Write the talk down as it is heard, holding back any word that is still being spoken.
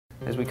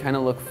As we kind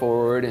of look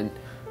forward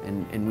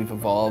and we've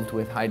evolved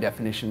with high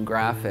definition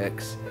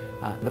graphics,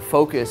 the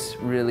focus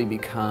really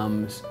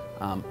becomes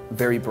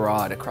very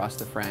broad across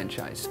the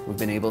franchise. We've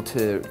been able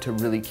to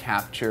really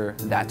capture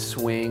that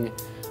swing.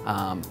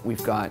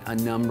 We've got a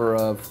number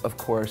of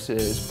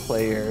courses,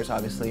 players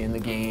obviously in the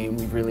game.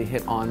 We've really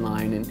hit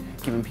online and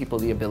given people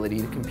the ability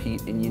to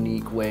compete in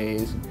unique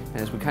ways. And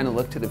as we kind of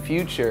look to the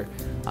future,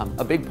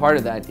 a big part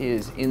of that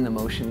is in the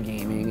motion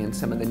gaming and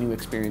some of the new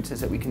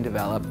experiences that we can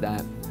develop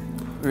that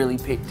really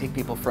take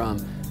people from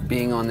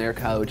being on their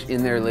couch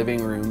in their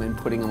living room and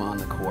putting them on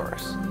the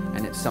course.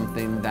 And it's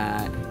something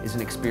that is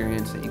an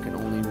experience that you can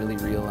only really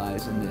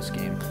realize in this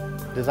game.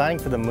 Designing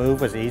for the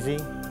Move was easy.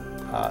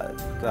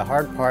 The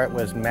hard part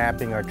was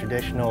mapping our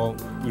traditional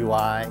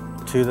UI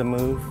to the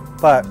Move,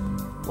 but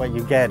what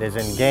you get is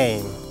in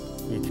game,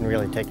 you can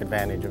really take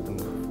advantage of the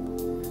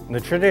Move. In the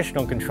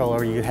traditional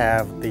controller, you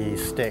have the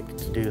stick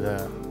to do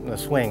the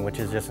swing, which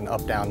is just an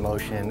up-down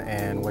motion,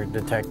 and we're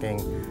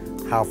detecting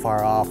how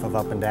far off of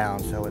up and down,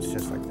 so it's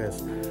just like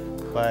this.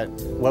 But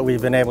what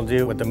we've been able to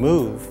do with the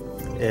Move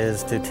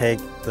is to take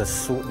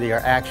your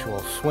actual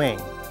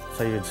swing.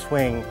 So you'd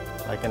swing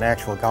like an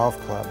actual golf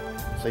club,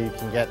 so you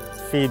can get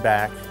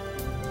feedback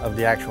of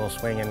the actual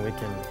swing, and we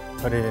can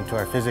put it into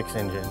our physics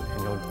engine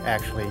and you'll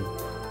actually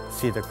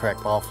see the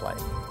correct ball flight.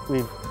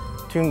 We've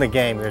tuned the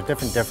game. There's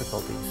different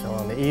difficulties. So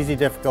on the easy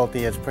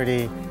difficulty, it's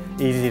pretty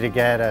easy to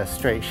get a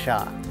straight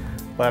shot.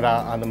 But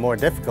on the more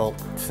difficult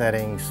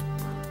settings,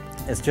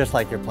 it's just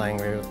like you're playing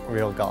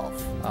real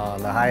golf.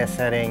 On the highest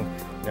setting,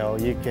 you know,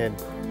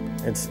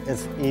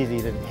 it's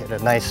easy to hit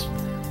a nice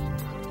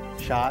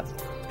shot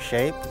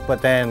shape,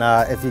 but then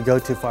if you go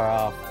too far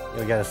off,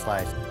 you'll get a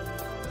slice.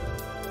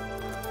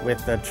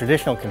 With the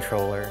traditional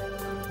controller,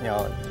 you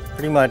know,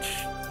 pretty much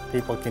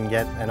people can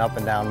get an up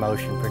and down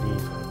motion pretty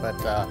easily. But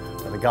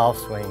for the golf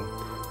swing,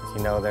 as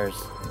you know,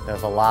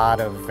 there's a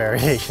lot of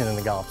variation in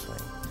the golf swing.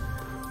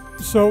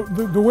 So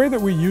the way that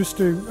we used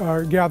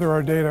to gather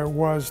our data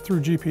was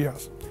through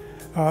GPS.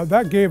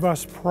 That gave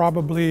us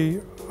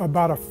probably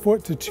about a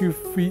foot to 2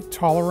 feet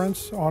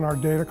tolerance on our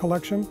data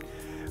collection.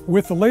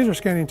 With the laser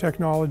scanning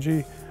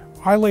technology,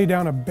 I lay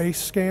down a base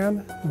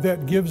scan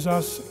that gives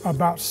us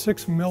about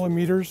 6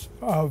 millimeters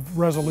of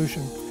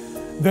resolution.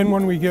 Then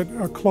when we get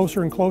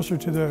closer and closer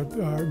to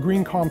the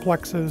green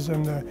complexes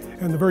and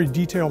the very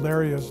detailed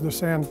areas, the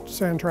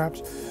sand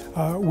traps,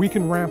 we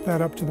can ramp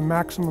that up to the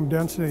maximum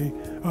density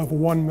of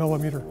 1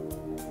 millimeter.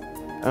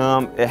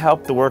 It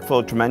helped the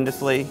workflow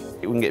tremendously.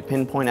 We can get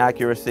pinpoint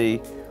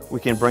accuracy. We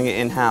can bring it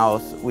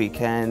in-house. We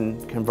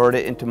can convert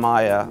it into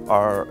Maya,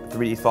 our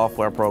 3D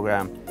software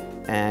program,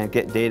 and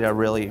get data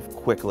really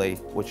quickly,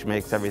 which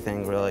makes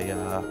everything really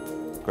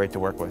great to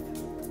work with.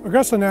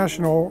 Augusta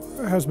National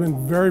has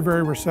been very,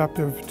 very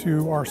receptive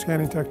to our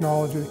scanning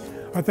technology.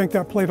 I think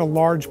that played a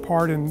large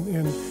part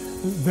in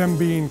them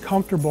being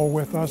comfortable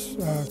with us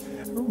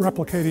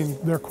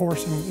replicating their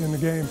course in the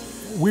game.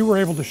 We were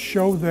able to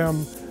show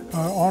them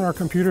on our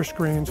computer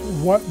screens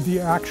what the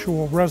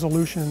actual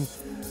resolution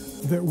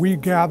that we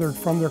gathered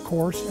from their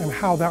course and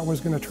how that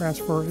was going to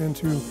transfer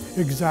into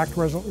exact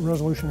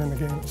resolution in the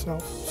game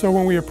itself. So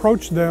when we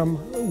approached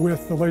them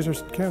with the laser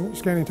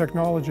scanning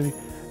technology,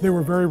 they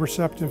were very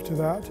receptive to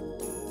that.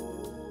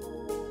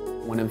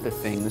 One of the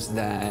things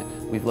that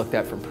we've looked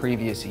at from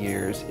previous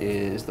years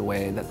is the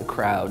way that the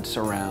crowd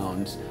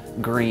surrounds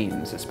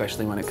greens,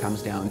 especially when it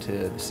comes down to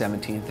the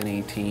 17th and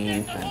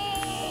 18th,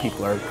 and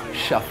people are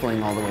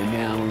shuffling all the way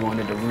down. We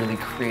wanted to really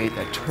create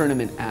that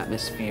tournament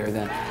atmosphere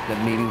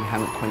that maybe we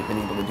haven't quite been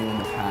able to do in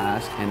the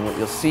past. And what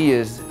you'll see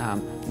is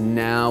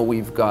now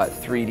we've got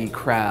 3D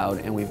crowd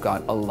and we've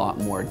got a lot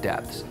more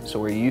depths. So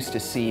we're used to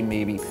see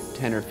maybe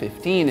 10 or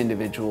 15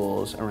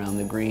 individuals around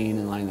the green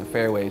and lining the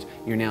fairways.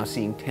 You're now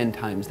seeing 10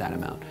 times that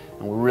amount.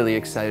 And we're really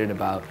excited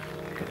about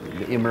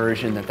the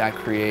immersion that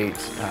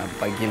creates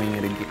by giving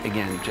it,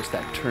 again, just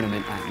that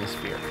tournament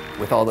atmosphere.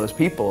 With all those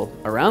people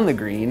around the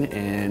green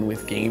and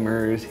with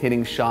gamers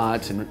hitting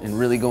shots and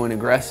really going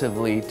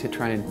aggressively to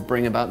try and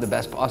bring about the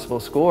best possible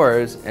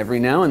scores, every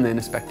now and then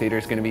a spectator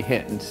is going to be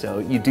hit. And so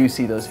you do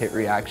see those hit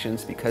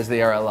reactions because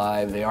they are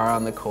alive, they are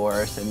on the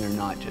course, and they're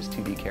not just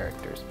 2D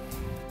characters.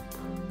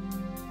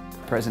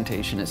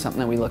 Presentation is something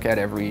that we look at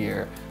every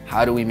year.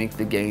 How do we make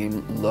the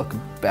game look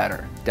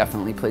better?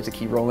 Definitely plays a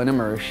key role in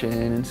immersion,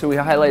 and so we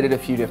highlighted a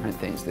few different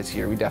things this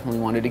year. We definitely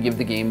wanted to give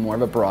the game more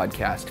of a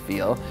broadcast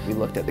feel. We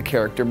looked at the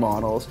character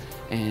models,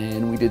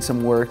 and we did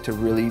some work to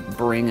really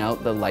bring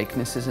out the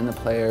likenesses in the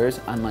players,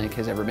 unlike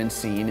has ever been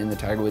seen in the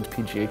Tiger Woods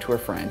PGA Tour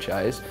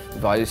franchise.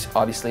 We've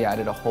obviously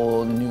added a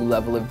whole new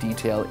level of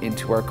detail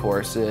into our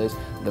courses.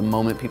 The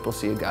moment people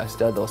see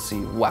Augusta, they'll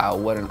see, wow,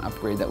 what an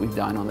upgrade that we've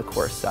done on the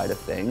course side of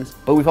things.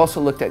 But we've also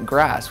looked at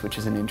grass, which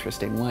is an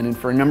interesting one, and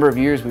for a number of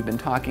years we've been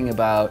talking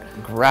about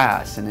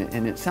grass,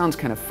 and it sounds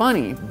kind of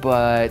funny,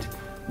 but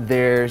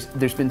there's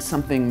been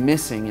something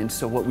missing, and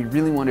so what we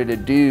really wanted to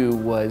do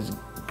was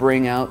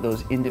bring out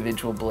those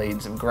individual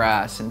blades of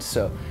grass. And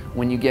so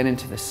when you get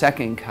into the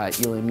second cut,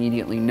 you'll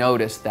immediately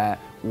notice that,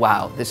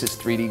 wow, this is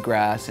 3D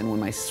grass, and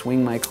when I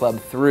swing my club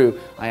through,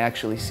 I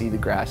actually see the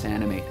grass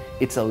animate.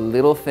 It's a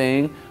little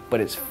thing,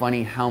 but it's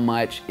funny how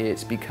much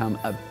it's become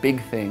a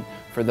big thing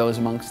for those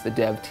amongst the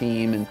dev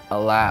team, and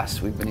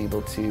alas, we've been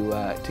able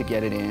to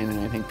get it in, and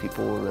I think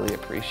people will really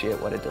appreciate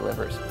what it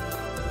delivers.